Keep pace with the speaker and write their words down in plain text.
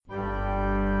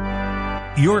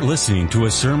You're listening to a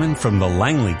sermon from the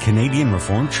Langley Canadian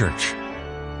Reformed Church.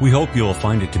 We hope you'll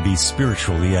find it to be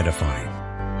spiritually edifying.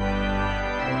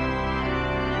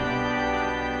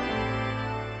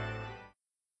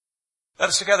 Let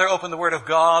us together open the Word of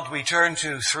God. We turn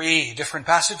to three different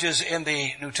passages in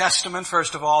the New Testament.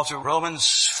 First of all, to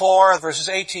Romans 4, verses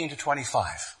 18 to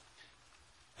 25.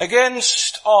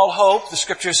 Against all hope, the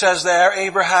Scripture says there,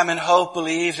 Abraham in hope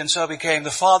believed and so became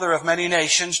the father of many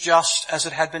nations, just as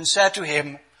it had been said to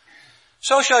him,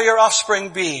 so shall your offspring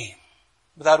be.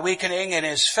 Without weakening in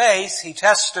his faith, he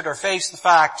tested or faced the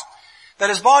fact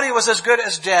that his body was as good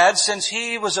as dead, since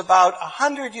he was about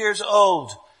 100 years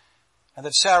old, and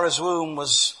that Sarah's womb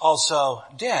was also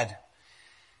dead.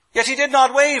 Yet he did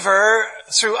not waver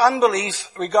through unbelief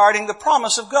regarding the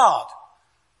promise of God,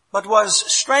 but was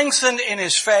strengthened in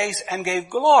his faith and gave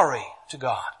glory to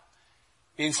God,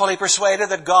 being fully persuaded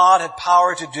that God had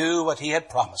power to do what he had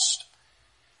promised.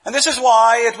 And this is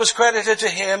why it was credited to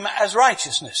him as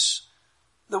righteousness.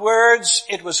 The words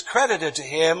 "it was credited to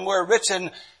him" were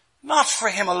written not for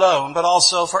him alone, but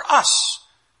also for us,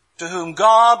 to whom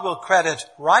God will credit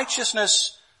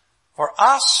righteousness, for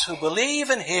us who believe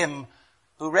in him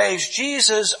who raised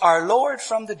Jesus our Lord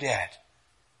from the dead.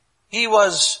 He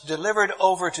was delivered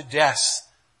over to death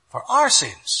for our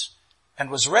sins and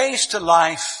was raised to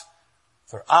life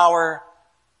for our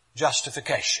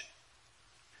justification.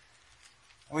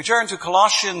 And we turn to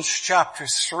Colossians chapter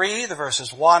 3, the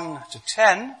verses 1 to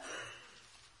 10.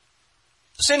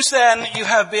 Since then you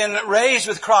have been raised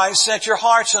with Christ, set your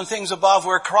hearts on things above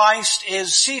where Christ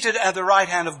is seated at the right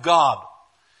hand of God.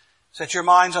 Set your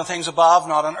minds on things above,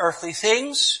 not on earthly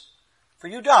things, for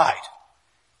you died.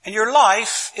 And your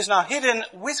life is now hidden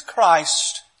with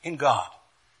Christ in God.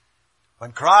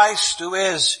 When Christ, who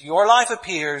is your life,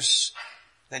 appears,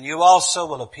 then you also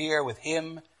will appear with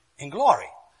him in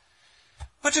glory.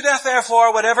 Put to death,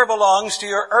 therefore, whatever belongs to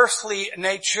your earthly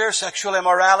nature, sexual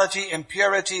immorality,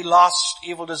 impurity, lust,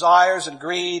 evil desires, and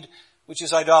greed, which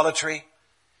is idolatry.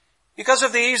 Because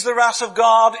of these, the wrath of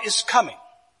God is coming.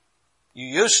 You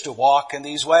used to walk in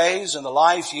these ways in the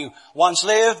life you once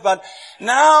lived, but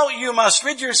now you must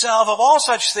rid yourself of all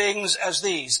such things as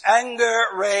these: anger,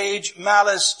 rage,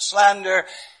 malice, slander,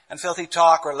 and filthy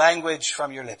talk or language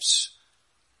from your lips.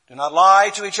 Do not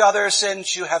lie to each other,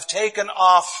 since you have taken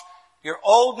off your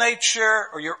old nature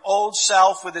or your old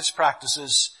self with its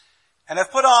practices, and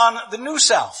have put on the new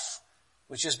self,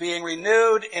 which is being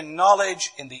renewed in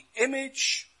knowledge in the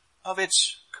image of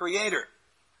its Creator.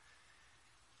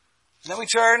 Then we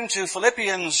turn to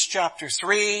Philippians chapter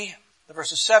 3, the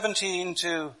verses 17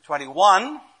 to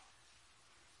 21.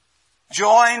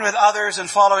 Join with others in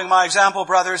following my example,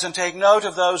 brothers, and take note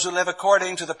of those who live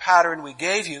according to the pattern we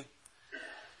gave you.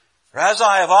 For as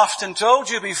I have often told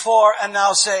you before, and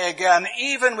now say again,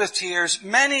 even with tears,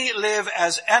 many live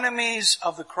as enemies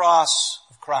of the cross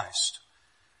of Christ.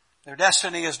 Their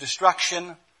destiny is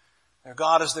destruction, their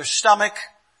God is their stomach,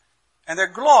 and their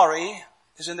glory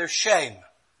is in their shame.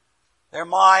 Their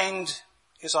mind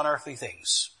is on earthly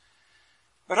things.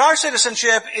 But our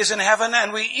citizenship is in heaven,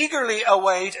 and we eagerly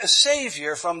await a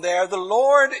Savior from there, the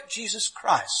Lord Jesus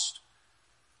Christ,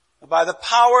 who by the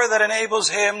power that enables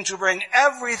him to bring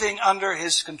everything under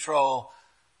his control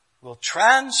will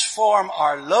transform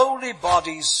our lowly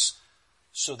bodies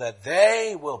so that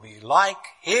they will be like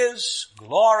his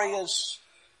glorious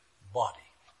body.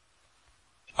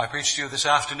 I preach to you this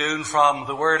afternoon from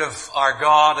the Word of our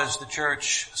God as the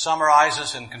Church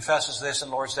summarizes and confesses this in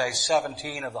Lord's Day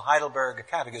 17 of the Heidelberg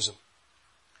Catechism.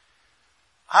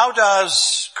 How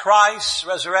does Christ's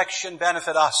resurrection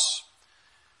benefit us?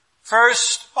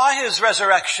 First, by his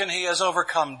resurrection he has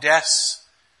overcome death,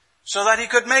 so that he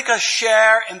could make us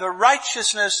share in the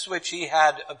righteousness which he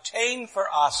had obtained for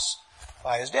us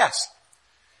by his death.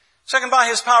 Second, by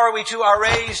his power we too are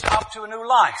raised up to a new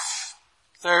life.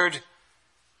 Third,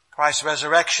 Christ's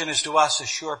resurrection is to us a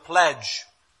sure pledge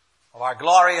of our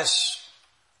glorious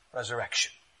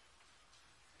resurrection.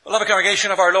 Beloved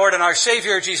congregation of our Lord and our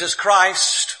Savior, Jesus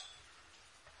Christ,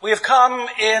 we have come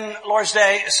in Lord's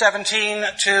Day 17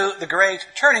 to the great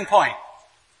turning point.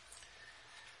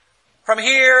 From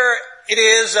here it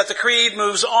is that the Creed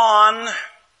moves on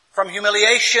from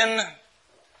humiliation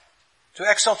to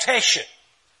exaltation.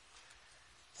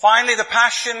 Finally, the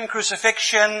passion,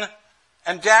 crucifixion,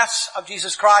 and death of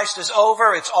Jesus Christ is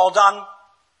over. It's all done.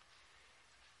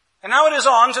 And now it is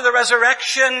on to the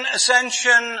resurrection,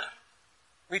 ascension,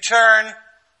 return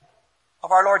of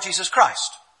our Lord Jesus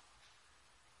Christ.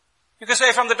 You can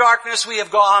say from the darkness we have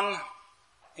gone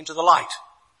into the light.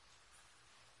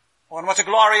 Oh, and what a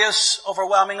glorious,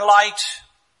 overwhelming light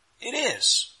it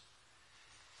is.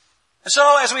 And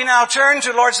so as we now turn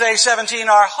to Lord's Day 17,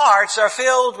 our hearts are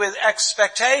filled with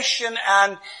expectation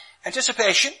and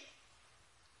anticipation.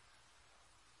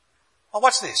 Well,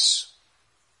 what's this?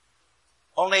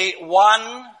 Only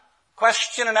one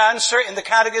question and answer in the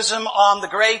Catechism on the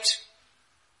great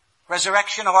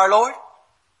resurrection of our Lord?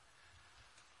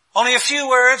 Only a few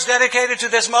words dedicated to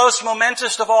this most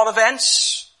momentous of all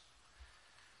events?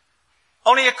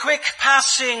 Only a quick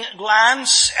passing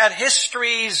glance at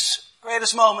history's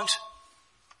greatest moment?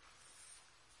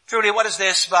 Truly, what is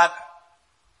this but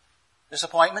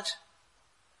disappointment?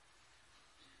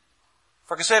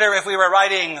 For consider, if we were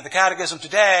writing the Catechism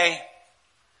today,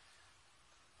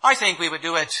 I think we would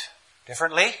do it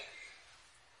differently.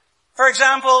 For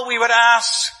example, we would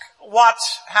ask what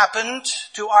happened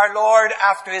to our Lord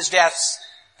after his death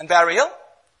and burial.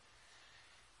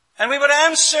 And we would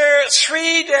answer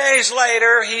 3 days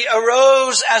later, he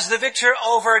arose as the victor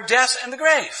over death and the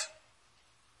grave.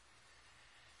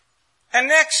 And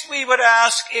next we would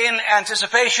ask, in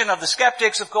anticipation of the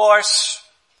skeptics, of course,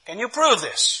 can you prove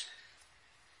this?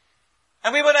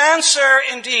 And we would answer,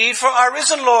 indeed, for our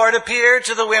risen Lord appeared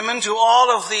to the women, to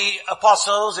all of the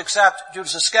apostles except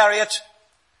Judas Iscariot,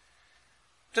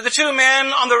 to the 2 men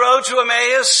on the road to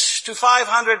Emmaus, to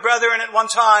 500 brethren at one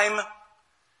time,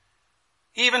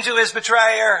 even to his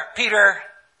betrayer, Peter,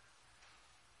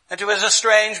 and to his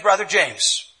estranged brother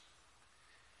James.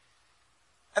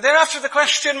 And thereafter the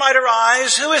question might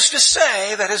arise, who is to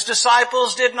say that his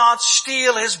disciples did not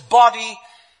steal his body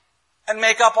and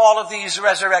make up all of these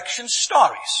resurrection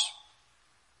stories?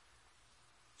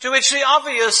 To which the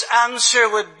obvious answer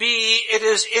would be, it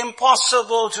is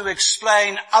impossible to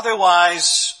explain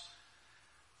otherwise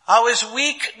how his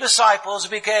weak disciples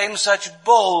became such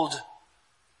bold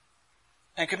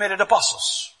and committed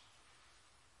apostles,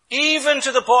 even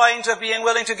to the point of being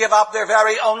willing to give up their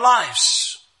very own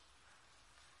lives.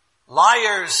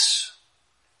 Liars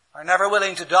are never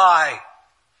willing to die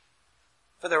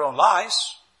for their own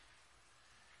lies.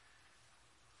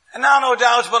 And now, no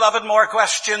doubt, beloved, more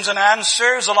questions and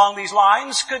answers along these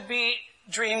lines could be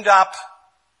dreamed up.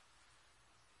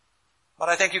 But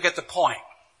I think you get the point.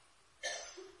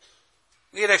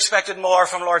 We had expected more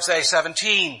from Lord's Day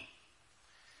 17.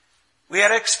 We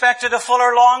had expected a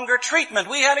fuller, longer treatment.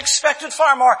 We had expected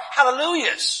far more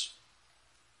hallelujahs.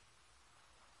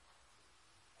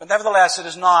 But nevertheless, it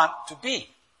is not to be.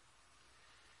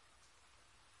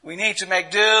 We need to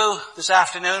make do this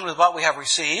afternoon with what we have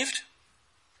received.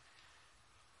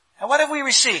 And what have we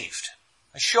received?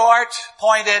 A short,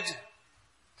 pointed,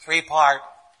 3-part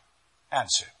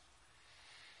answer.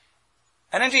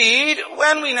 And indeed,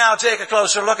 when we now take a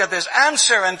closer look at this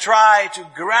answer and try to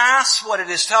grasp what it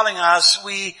is telling us,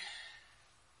 we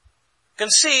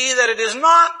can see that it is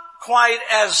not quite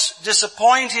as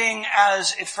disappointing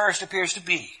as it first appears to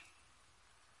be.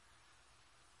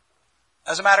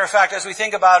 As a matter of fact, as we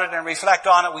think about it and reflect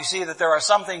on it, we see that there are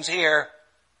some things here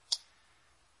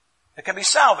that can be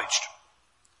salvaged.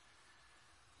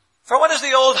 For what does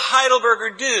the old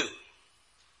Heidelberger do?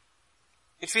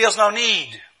 It feels no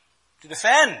need to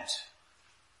defend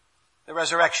the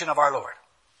resurrection of our Lord.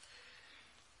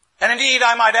 And indeed,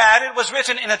 I might add, it was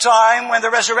written in a time when the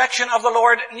resurrection of the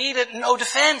Lord needed no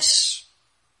defense.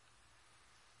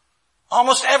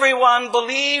 Almost everyone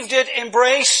believed it,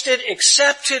 embraced it,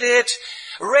 accepted it.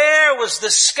 Rare was the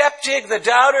skeptic, the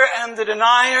doubter, and the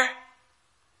denier.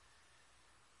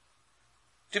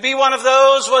 To be one of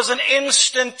those was an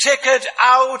instant ticket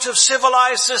out of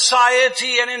civilized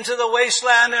society and into the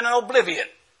wasteland and oblivion.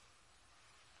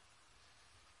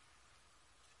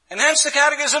 And hence the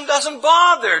Catechism doesn't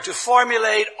bother to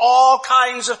formulate all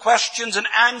kinds of questions and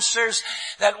answers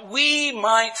that we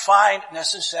might find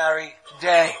necessary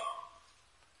today.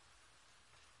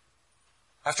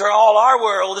 After all, our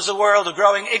world is a world of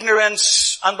growing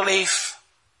ignorance, unbelief,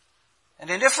 and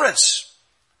indifference.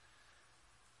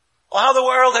 Well, how the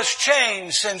world has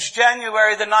changed since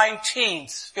January the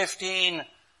 19th,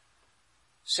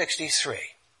 1563.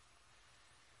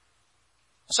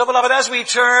 So, beloved, as we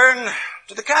turn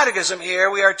to the Catechism here,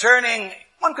 we are turning,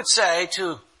 one could say,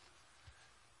 to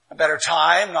a better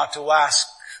time, not to wax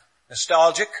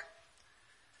nostalgic.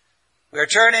 We are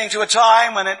turning to a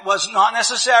time when it was not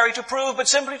necessary to prove, but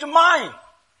simply to mine.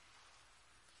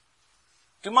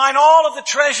 To mine all of the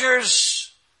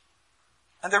treasures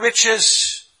and the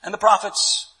riches and the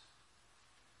profits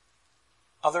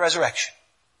of the resurrection.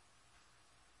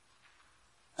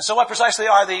 And so what precisely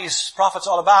are these profits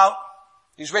all about?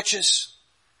 These riches?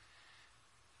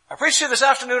 I preach to you this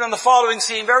afternoon on the following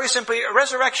theme, very simply,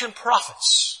 resurrection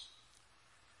profits.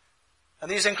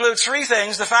 And these include 3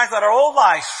 things: the fact that our old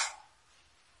life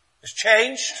is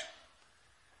changed,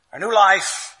 Our new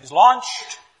life is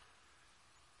launched.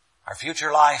 Our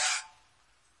future life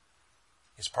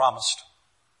is promised.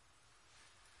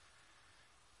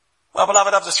 Well,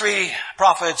 beloved, of the three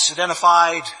prophets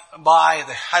identified by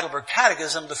the Heidelberg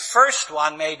Catechism, the first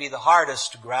one may be the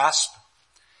hardest to grasp.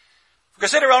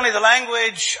 Consider only the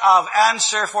language of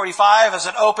answer 45 as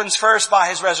it opens first by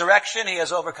his resurrection. He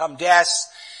has overcome death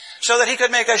so that he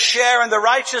could make us share in the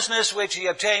righteousness which he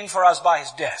obtained for us by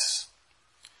his death.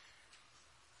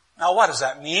 Now, what does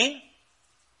that mean?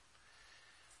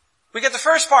 We get the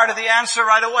first part of the answer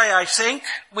right away, I think.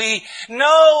 We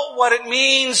know what it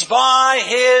means by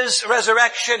his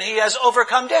resurrection. He has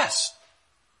overcome death.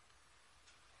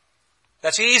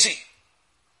 That's easy.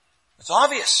 It's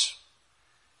obvious.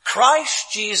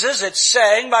 Christ Jesus, it's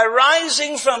saying, by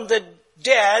rising from the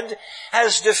dead,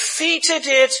 has defeated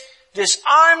it,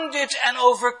 disarmed it, and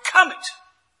overcome it.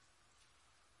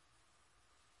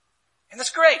 And that's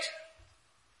great.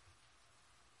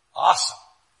 Awesome.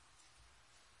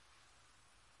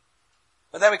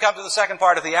 But then we come to the second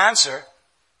part of the answer.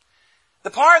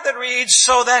 The part that reads,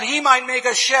 so that he might make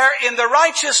us share in the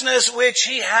righteousness which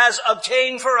he has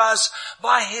obtained for us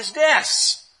by his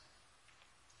death.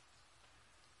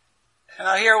 And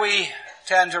now here we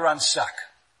tend to run stuck.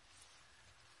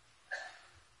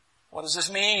 What does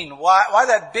this mean? Why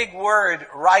that big word,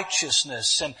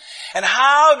 righteousness? And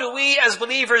how do we as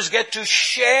believers get to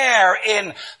share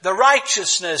in the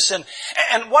righteousness?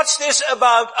 And what's this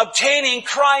about obtaining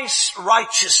Christ's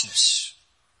righteousness?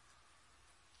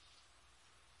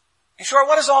 In short,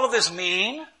 what does all of this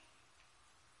mean?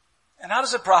 And how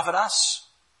does it profit us?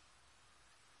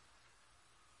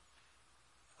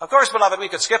 Of course, beloved, we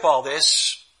could skip all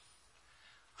this.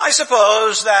 I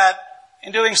suppose that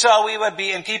in doing so, we would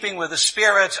be in keeping with the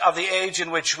spirit of the age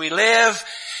in which we live.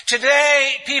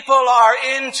 Today, people are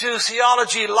into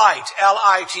theology light,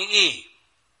 L-I-T-E.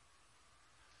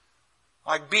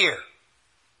 Like beer.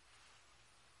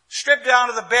 Stripped down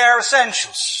to the bare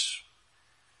essentials.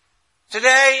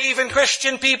 Today, even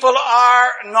Christian people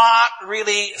are not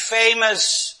really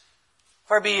famous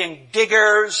for being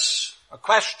diggers, or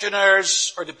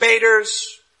questioners, or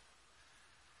debaters.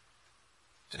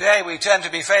 Today we tend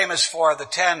to be famous for the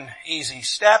 10 easy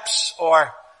steps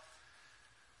or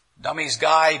Dummy's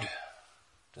Guide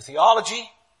to Theology.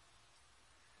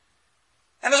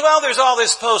 And as well, there's all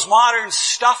this postmodern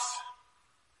stuff.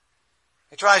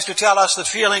 It tries to tell us that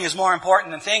feeling is more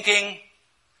important than thinking.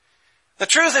 The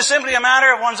truth is simply a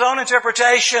matter of one's own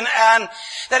interpretation, and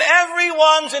that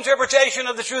everyone's interpretation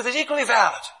of the truth is equally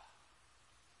valid.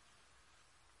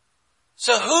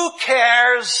 So who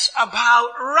cares about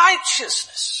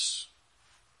righteousness?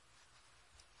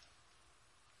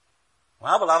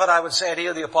 Well, beloved, I would say to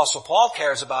you, the Apostle Paul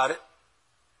cares about it.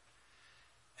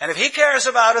 And if he cares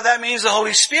about it, that means the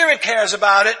Holy Spirit cares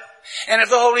about it. And if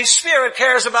the Holy Spirit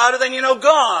cares about it, then you know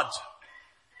God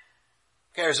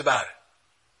cares about it.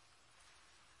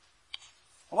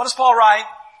 And what does Paul write?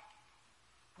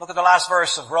 Look at the last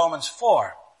verse of Romans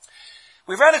 4.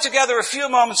 We read it together a few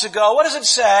moments ago. What does it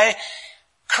say?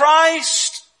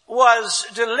 Christ was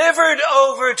delivered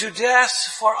over to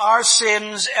death for our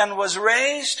sins and was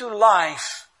raised to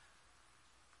life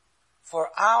for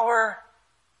our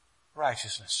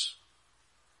righteousness.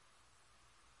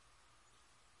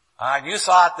 And you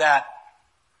thought that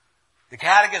the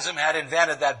Catechism had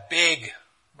invented that big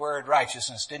word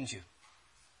righteousness, didn't you?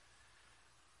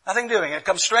 Nothing doing. It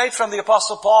comes straight from the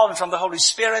Apostle Paul and from the Holy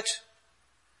Spirit.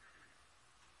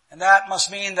 And that must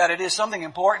mean that it is something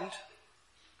important.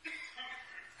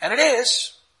 And it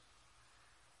is.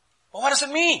 But what does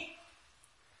it mean?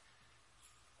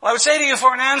 Well, I would say to you,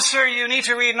 for an answer, you need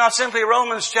to read not simply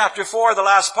Romans chapter 4, the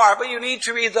last part, but you need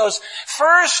to read those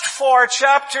first 4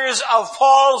 chapters of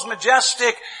Paul's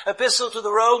majestic epistle to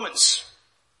the Romans.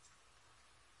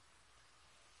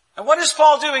 And what is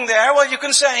Paul doing there? Well, you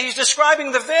can say he's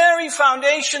describing the very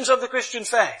foundations of the Christian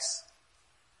faith.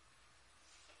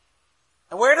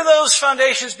 And where do those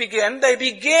foundations begin? They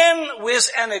begin with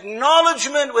an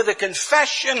acknowledgement, with a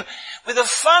confession, with a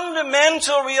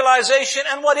fundamental realization.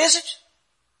 And what is it?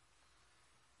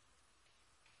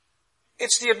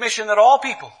 It's the admission that all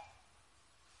people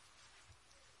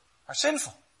are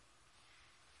sinful.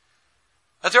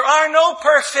 That there are no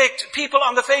perfect people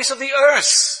on the face of the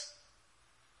earth.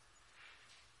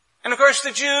 And of course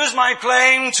the Jews might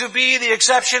claim to be the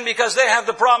exception because they have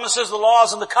the promises, the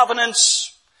laws, and the covenants.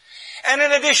 And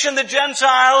in addition, the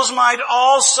Gentiles might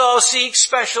also seek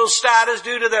special status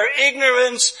due to their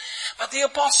ignorance. But the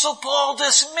Apostle Paul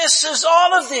dismisses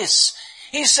all of this.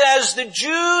 He says the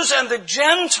Jews and the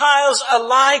Gentiles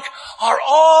alike are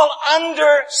all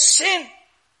under sin.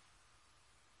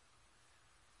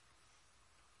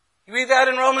 You read that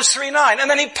in Romans 3:9. And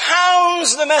then he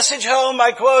pounds the message home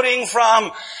by quoting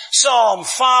from Psalm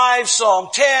 5, Psalm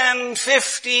 10,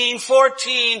 15,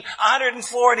 14,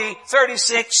 140,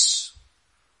 36.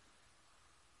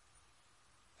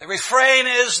 The refrain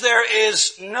is, there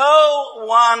is no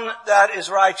one that is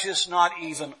righteous, not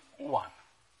even one.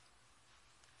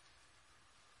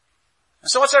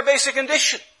 And so what's our basic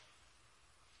condition?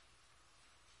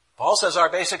 Paul says our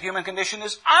basic human condition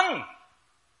is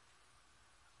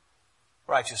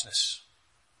unrighteousness.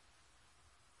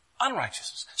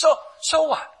 Unrighteousness. So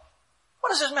what? What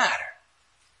does this matter?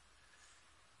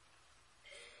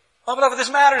 Well, beloved, this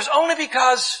matters only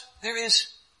because there is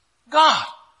God.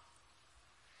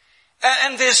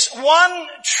 And this one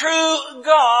true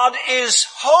God is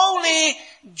holy,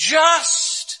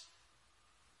 just,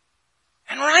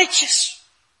 and righteous.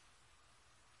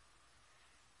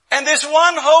 And this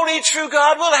one holy true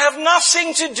God will have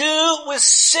nothing to do with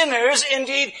sinners.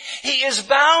 Indeed, he is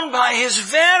bound by his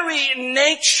very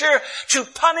nature to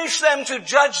punish them, to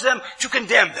judge them, to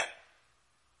condemn them.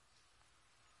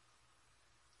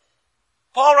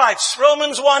 Paul writes,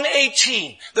 Romans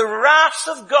 1:18, the wrath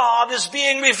of God is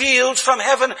being revealed from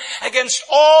heaven against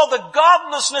all the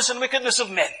godlessness and wickedness of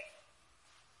men.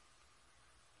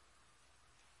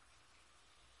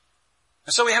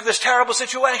 And so we have this terrible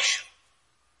situation.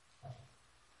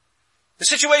 The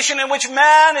situation in which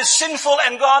man is sinful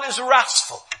and God is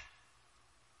wrathful.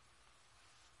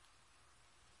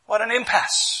 What an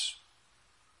impasse.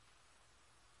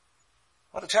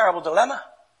 What a terrible dilemma.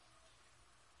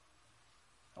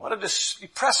 What a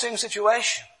depressing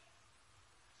situation.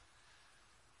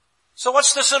 So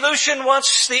what's the solution?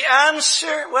 What's the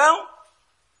answer? Well,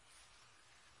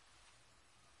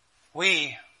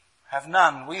 we have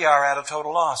none. We are at a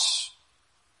total loss.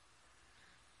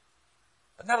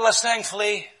 But nevertheless,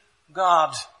 thankfully,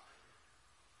 our God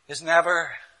is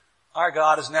never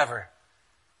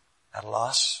at a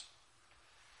loss.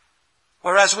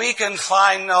 Whereas we can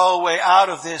find no way out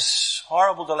of this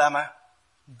horrible dilemma,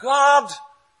 God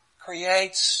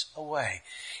creates a way.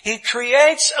 He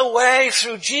creates a way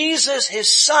through Jesus, his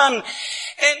Son.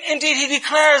 And indeed, he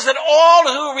declares that all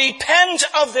who repent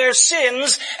of their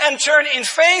sins and turn in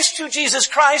faith to Jesus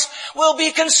Christ will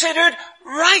be considered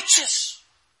righteous.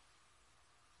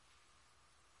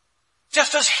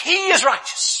 Just as he is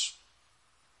righteous.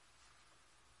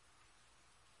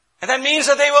 And that means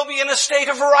that they will be in a state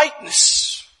of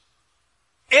rightness,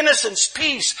 innocence,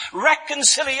 peace,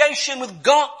 reconciliation with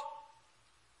God.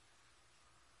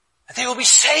 That they will be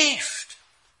saved.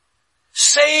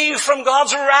 Saved from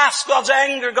God's wrath, God's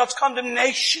anger, God's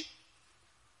condemnation.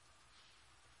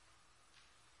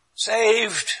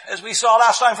 Saved, as we saw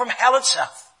last time, from hell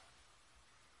itself.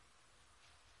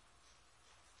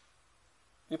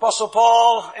 The Apostle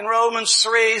Paul in Romans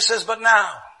 3 says, but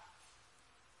now.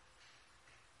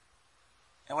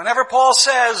 And whenever Paul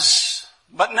says,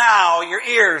 but now, your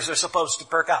ears are supposed to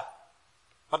perk up.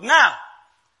 But now,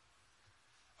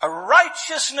 a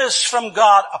righteousness from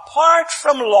God apart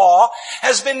from law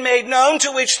has been made known,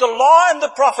 to which the law and the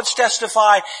prophets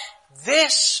testify.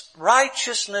 This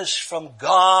righteousness from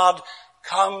God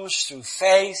comes through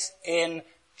faith in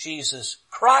Jesus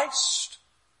Christ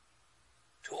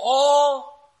to all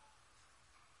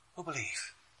who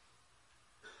believe.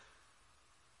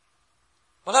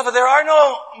 Beloved, there are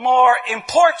no more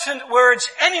important words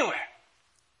anywhere.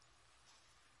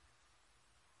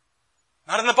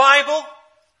 Not in the Bible.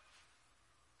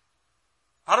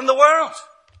 Not in the world.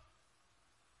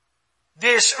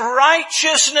 This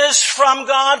righteousness from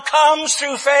God comes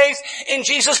through faith in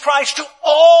Jesus Christ to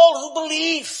all who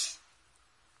believe.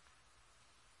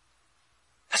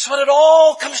 That's what it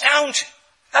all comes down to.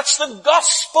 That's the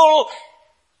gospel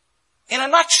in a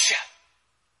nutshell.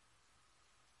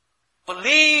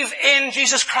 Believe in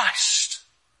Jesus Christ,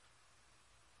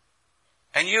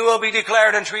 and you will be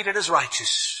declared and treated as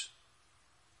righteous.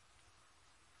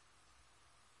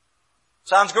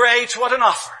 Sounds great. What an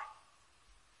offer.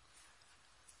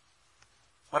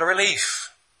 What a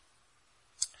relief.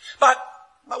 But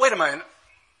wait a minute.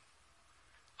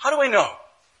 How do I know?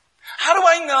 How do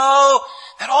I know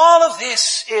that all of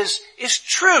this is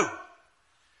true?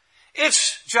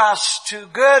 It's just too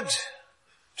good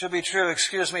to be true.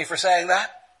 Excuse me for saying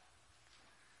that.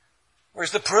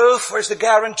 Where's the proof? Where's the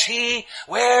guarantee?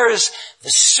 Where is the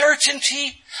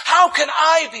certainty? How can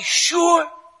I be sure?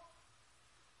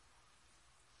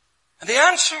 And the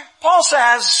answer, Paul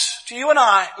says to you and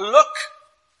I, look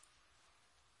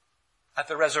at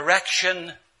the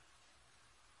resurrection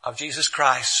of Jesus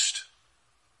Christ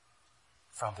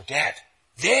from the dead.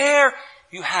 There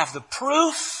you have the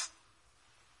proof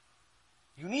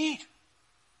you need.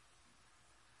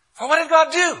 For what did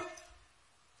God do?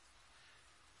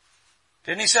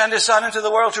 Didn't He send His Son into the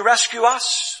world to rescue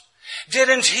us?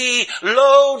 Didn't He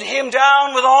load Him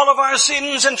down with all of our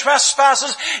sins and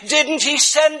trespasses? Didn't He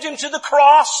send Him to the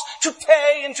cross to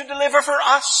pay and to deliver for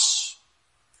us?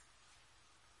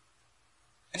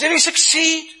 And did He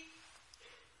succeed?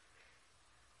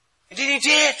 Indeed He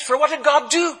did. For what did God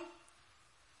do?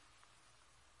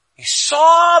 He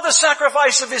saw the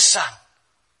sacrifice of His Son.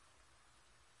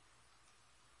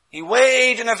 He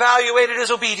weighed and evaluated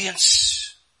His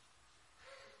obedience.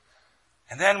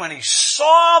 And then when He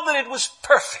saw that it was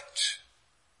perfect,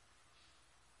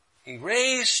 He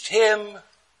raised Him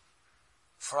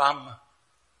from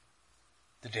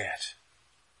the dead.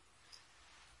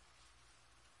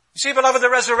 You see, beloved, the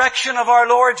resurrection of our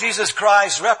Lord Jesus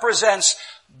Christ represents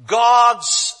God's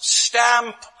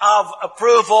stamp of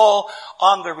approval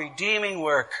on the redeeming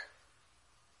work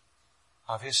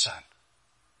of His Son.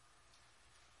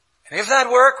 And if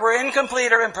that work were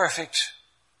incomplete or imperfect,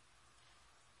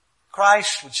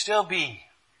 Christ would still be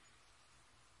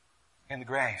in the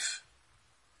grave.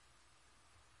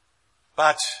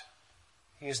 But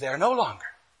He is there no longer.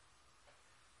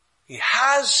 He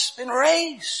has been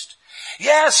raised.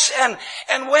 Yes,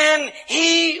 and when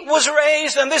He was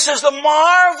raised, and this is the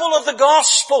marvel of the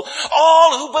gospel,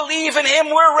 all who believe in Him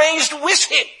were raised with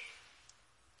Him.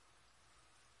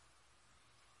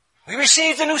 We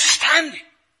received a new standing.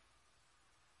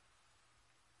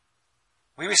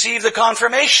 We received the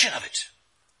confirmation of it.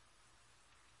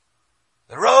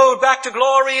 The road back to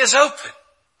glory is open,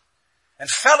 and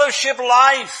fellowship,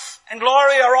 life, and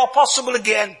glory are all possible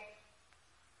again.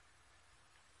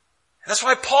 That's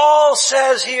why Paul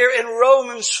says here in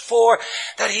Romans 4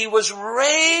 that He was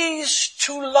raised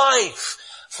to life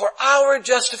for our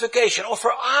justification or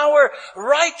for our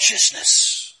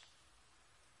righteousness.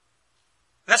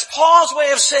 That's Paul's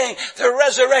way of saying the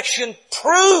resurrection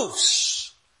proves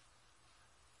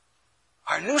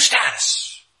our new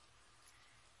status.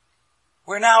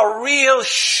 We're now real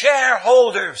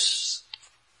shareholders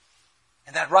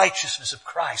in that righteousness of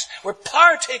Christ. We're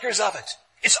partakers of it.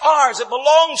 It's ours. It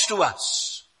belongs to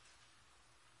us.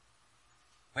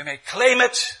 We may claim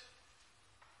it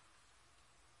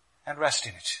and rest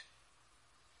in it.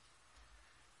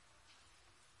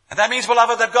 And that means,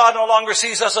 beloved, that God no longer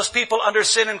sees us as people under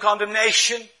sin and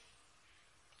condemnation.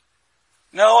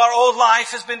 No, our old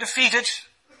life has been defeated.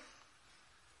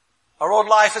 Our old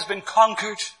life has been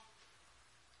conquered.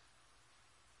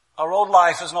 Our old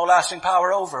life has no lasting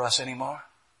power over us anymore.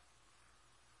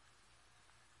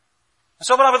 And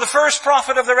so, beloved, the first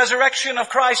profit of the resurrection of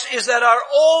Christ is that our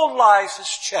old life has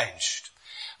changed.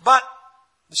 But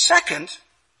the second,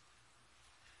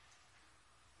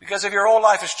 because if your old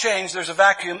life has changed, there's a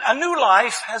vacuum, a new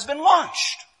life has been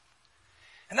launched.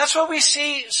 And that's what we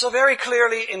see so very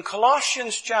clearly in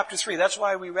Colossians chapter 3. That's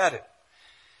why we read it.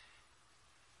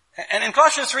 And in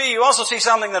Colossians 3, you also see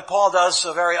something that Paul does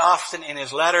so very often in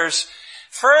his letters.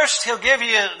 First, he'll give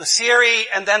you the theory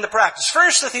and then the practice.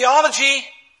 First, the theology,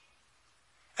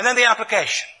 and then the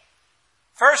application.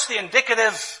 First, the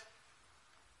indicative,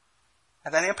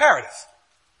 and then the imperative.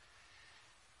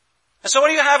 And so what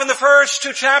do you have in the first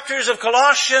two chapters of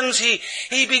Colossians?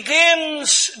 He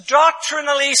begins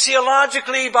doctrinally,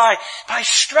 theologically, by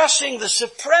stressing the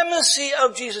supremacy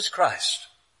of Jesus Christ.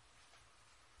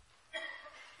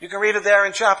 You can read it there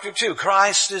in chapter 2.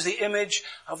 Christ is the image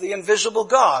of the invisible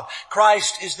God.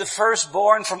 Christ is the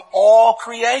firstborn from all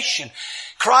creation.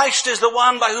 Christ is the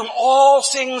one by whom all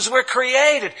things were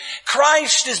created.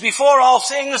 Christ is before all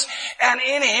things, and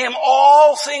in Him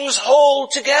all things hold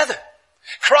together.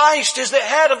 Christ is the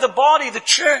head of the body, the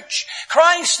church.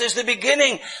 Christ is the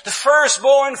beginning, the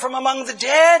firstborn from among the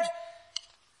dead.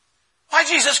 Why,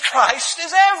 Jesus Christ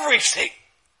is everything.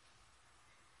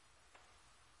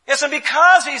 Yes, and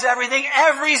because He's everything,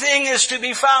 everything is to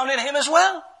be found in Him as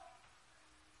well.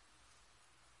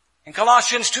 In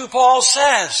Colossians 2, Paul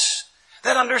says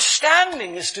that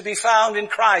understanding is to be found in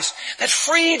Christ, that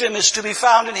freedom is to be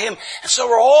found in Him, and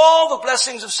so are all the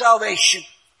blessings of salvation.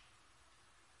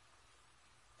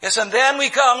 Yes, and then we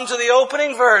come to the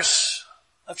opening verse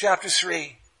of chapter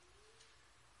 3.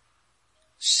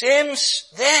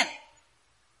 Since then,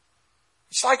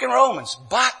 it's like in Romans,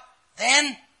 but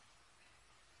then,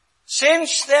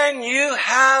 since then you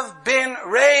have been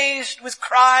raised with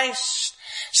Christ,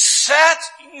 set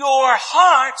your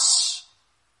hearts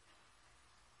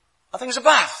on things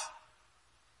above.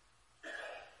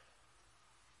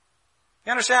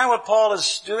 You understand what Paul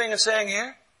is doing and saying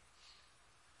here?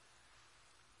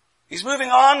 He's moving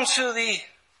on to the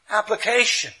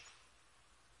application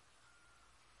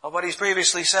of what he's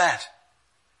previously said.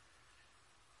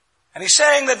 And And he's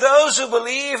saying that those who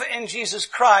believe in Jesus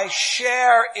Christ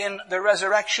share in the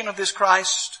resurrection of this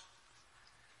Christ.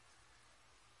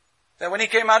 That when he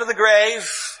came out of the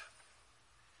grave,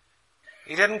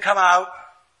 he didn't come out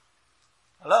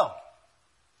alone.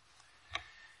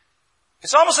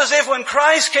 It's almost as if when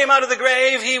Christ came out of the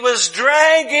grave, he was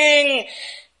dragging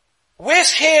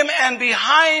with him and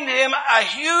behind him a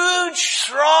huge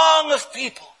throng of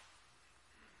people.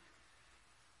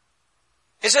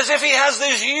 It's as if he has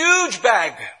this huge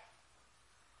bag,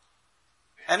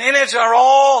 and in it are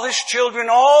all his children,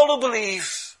 all who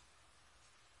believe,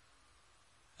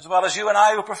 as well as you and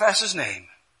I who profess his name.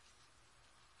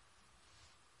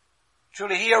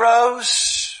 Truly he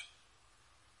arose,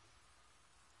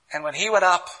 and when he went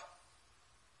up,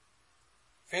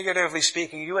 figuratively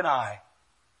speaking, you and I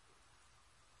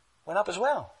went up as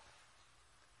well.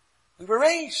 We were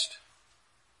raised.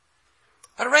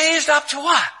 But raised up to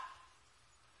what?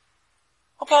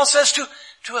 Well, Paul says to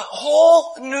a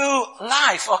whole new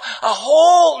life, a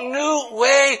whole new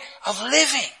way of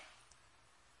living.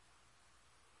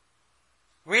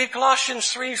 Read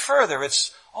Colossians 3 further.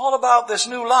 It's all about this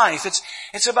new life.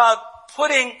 It's about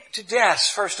putting to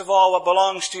death, first of all, what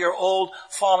belongs to your old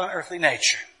fallen earthly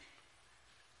nature.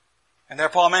 And there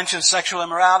Paul mentions sexual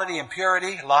immorality,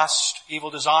 impurity, lust, evil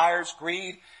desires,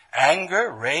 greed, anger,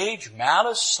 rage,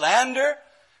 malice, slander,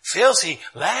 filthy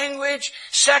language,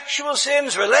 sexual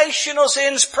sins, relational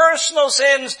sins, personal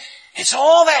sins. It's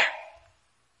all there.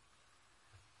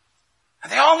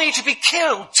 And they all need to be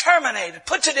killed, terminated,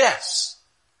 put to death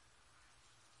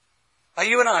by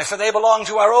you and I, for they belong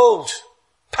to our old,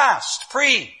 past,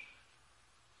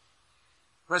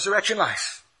 pre-resurrection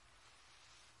life.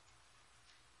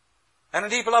 And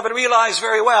indeed, beloved, realize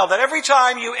very well that every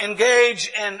time you engage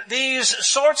in these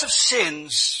sorts of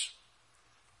sins,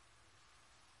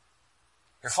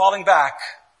 you're falling back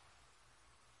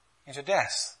into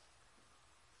death.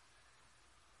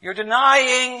 You're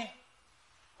denying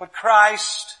what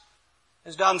Christ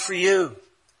has done for you.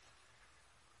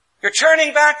 You're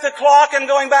turning back the clock and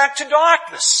going back to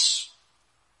darkness.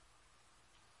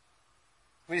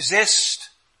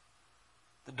 Resist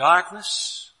the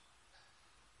darkness.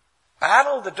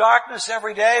 Battle the darkness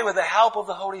every day with the help of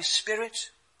the Holy Spirit.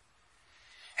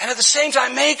 And at the same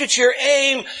time, make it your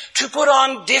aim to put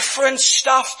on different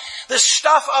stuff, the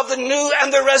stuff of the new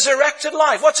and the resurrected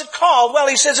life. What's it called? Well,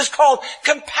 he says it's called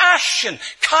compassion,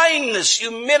 kindness,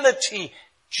 humility,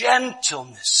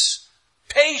 gentleness,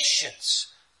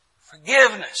 patience,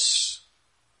 forgiveness,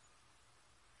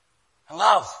 and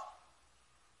love.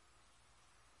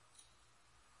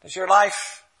 Does your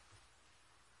life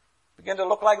begin to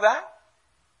look like that?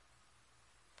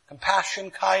 Compassion,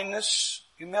 kindness,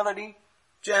 humility,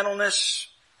 gentleness,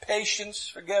 patience,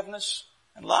 forgiveness,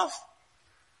 and love.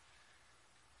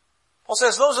 Paul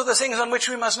says those are the things on which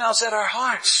we must now set our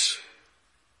hearts.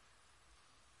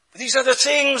 These are the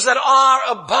things that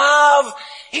are above,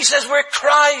 he says, where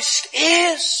Christ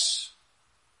is.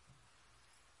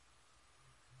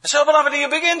 So, beloved, you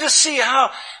begin to see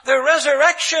how the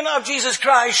resurrection of Jesus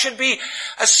Christ should be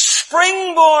a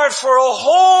springboard for a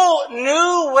whole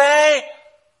new way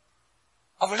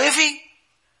of living.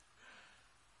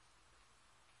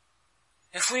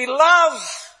 If we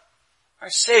love our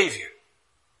Savior,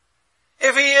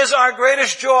 if he is our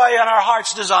greatest joy and our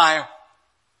heart's desire,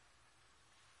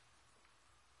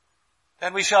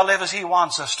 then we shall live as he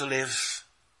wants us to live.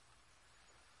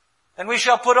 Then we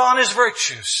shall put on his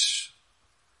virtues.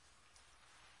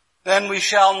 Then we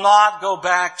shall not go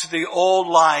back to the old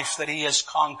life that he has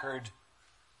conquered,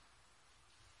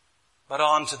 but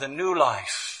on to the new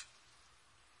life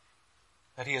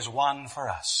that he has won for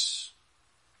us.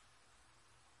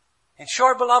 In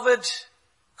short, beloved,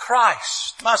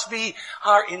 Christ must be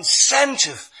our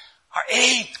incentive, our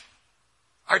aim,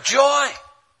 our joy,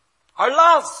 our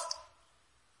love,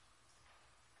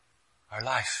 our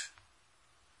life.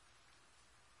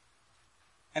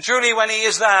 And truly, when he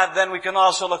is that, then we can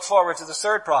also look forward to the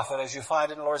third prophet, as you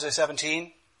find it in Lord's Day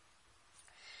 17.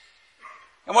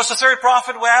 And what's the third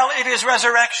prophet? Well, it is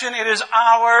resurrection. It is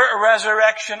our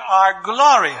resurrection, our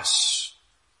glorious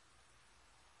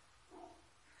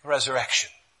resurrection.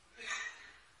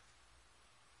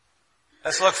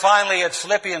 Let's look finally at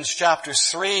Philippians chapter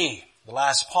 3, the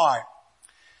last part.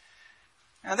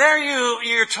 And there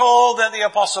you're told that the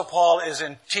Apostle Paul is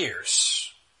in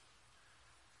tears.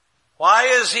 Why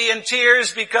is he in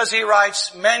tears? Because he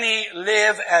writes, many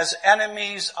live as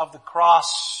enemies of the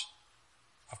cross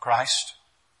of Christ.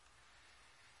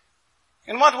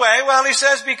 In what way? Well, he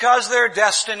says because their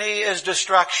destiny is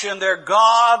destruction, their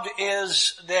God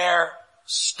is their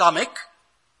stomach.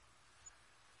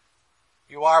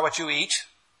 You are what you eat.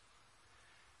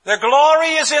 Their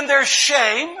glory is in their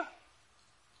shame.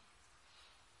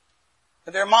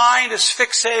 But their mind is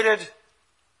fixated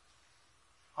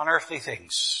on earthly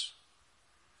things.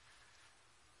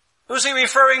 Who's he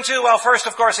referring to? Well, first,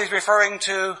 of course, he's referring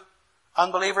to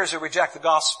unbelievers who reject the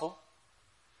gospel.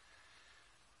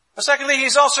 But secondly,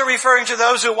 he's also referring to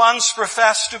those who once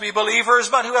professed to be believers,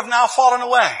 but who have now fallen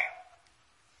away.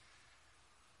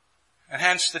 And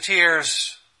hence the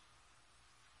tears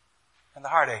and the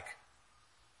heartache.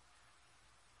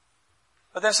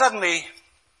 But then suddenly,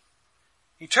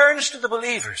 he turns to the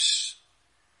believers,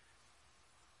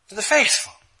 to the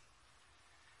faithful.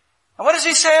 And what does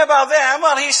he say about them?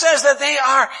 Well, he says that they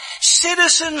are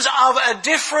citizens of a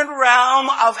different realm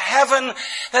of heaven,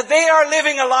 that they are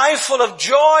living a life full of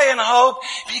joy and hope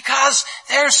because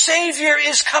their Savior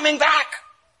is coming back.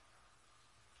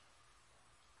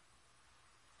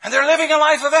 And they're living a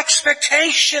life of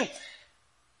expectation,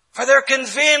 for they're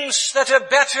convinced that a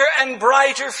better and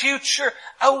brighter future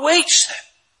awaits them.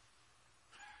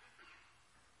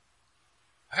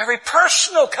 A very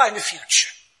personal kind of future.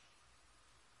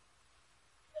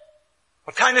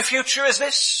 What kind of future is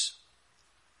this?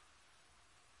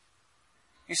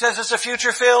 He says it's a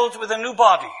future filled with a new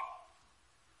body,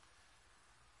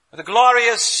 with a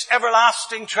glorious,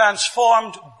 everlasting,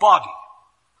 transformed body.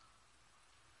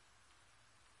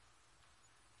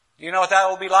 Do you know what that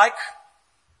will be like?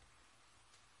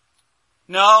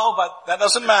 No, but that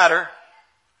doesn't matter.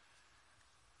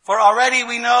 For already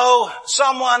we know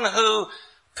someone who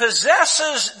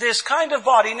possesses this kind of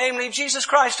body, namely Jesus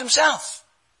Christ himself.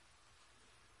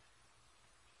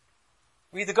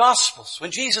 Read the Gospels.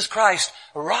 When Jesus Christ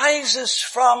rises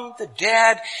from the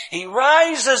dead, he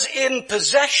rises in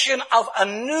possession of a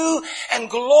new and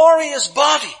glorious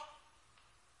body.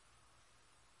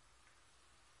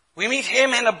 We meet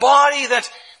him in a body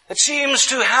that seems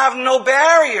to have no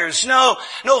barriers, no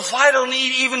vital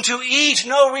need even to eat,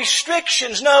 no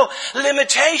restrictions, no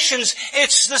limitations.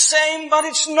 It's the same, but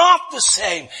it's not the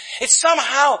same. It's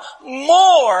somehow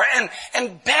more and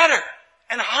better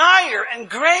and higher and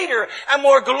greater and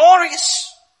more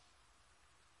glorious.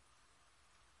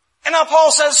 And now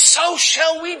Paul says, so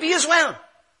shall we be as well.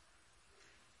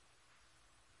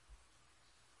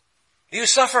 Do you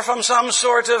suffer from some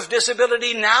sort of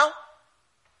disability now?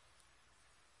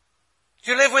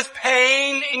 Do you live with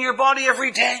pain in your body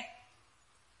every day?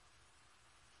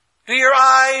 Do your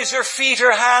eyes or feet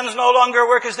or hands no longer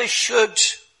work as they should?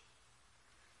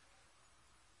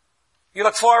 You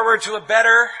look forward to a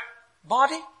better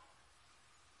body?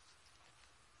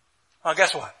 Well,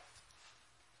 guess what?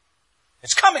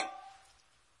 It's coming.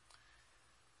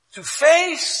 To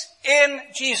faith in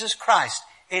Jesus Christ.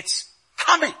 It's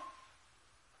coming.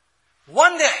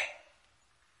 One day,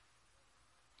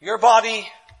 your body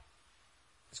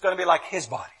is going to be like his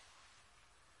body.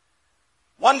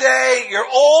 One day, your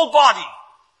old body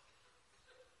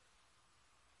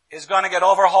is going to get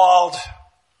overhauled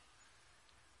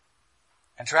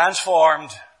and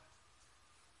transformed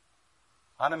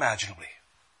unimaginably.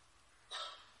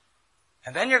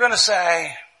 And then you're going to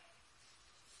say,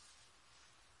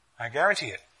 I guarantee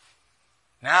it,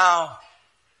 now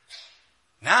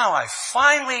I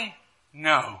finally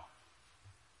know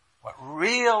what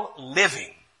real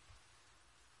living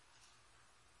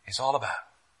is all about.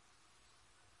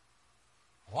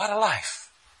 What a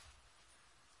life.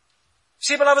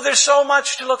 See, beloved, there's so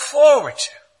much to look forward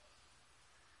to.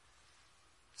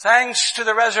 Thanks to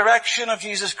the resurrection of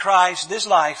Jesus Christ, this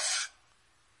life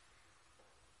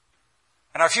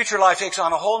and our future life takes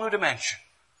on a whole new dimension.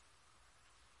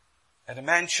 A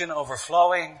dimension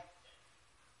overflowing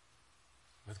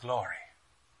with glory.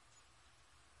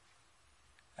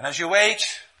 And as you wait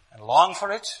and long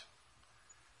for it,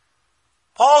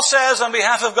 Paul says on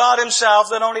behalf of God himself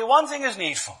that only one thing is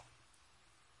needful.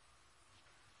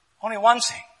 Only one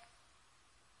thing.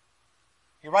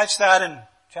 He writes that in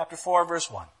chapter 4,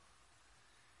 verse 1.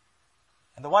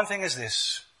 And the one thing is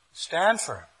this: stand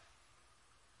firm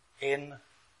in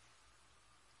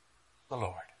the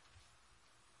Lord.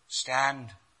 Stand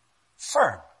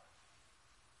firm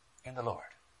in the Lord.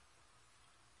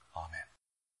 Amen.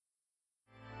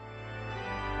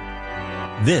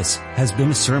 This has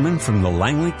been a sermon from the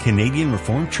Langley Canadian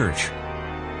Reformed Church.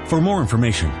 For more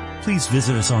information, please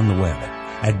visit us on the web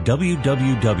at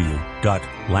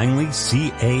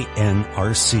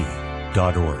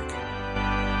www.langleycanrc.org.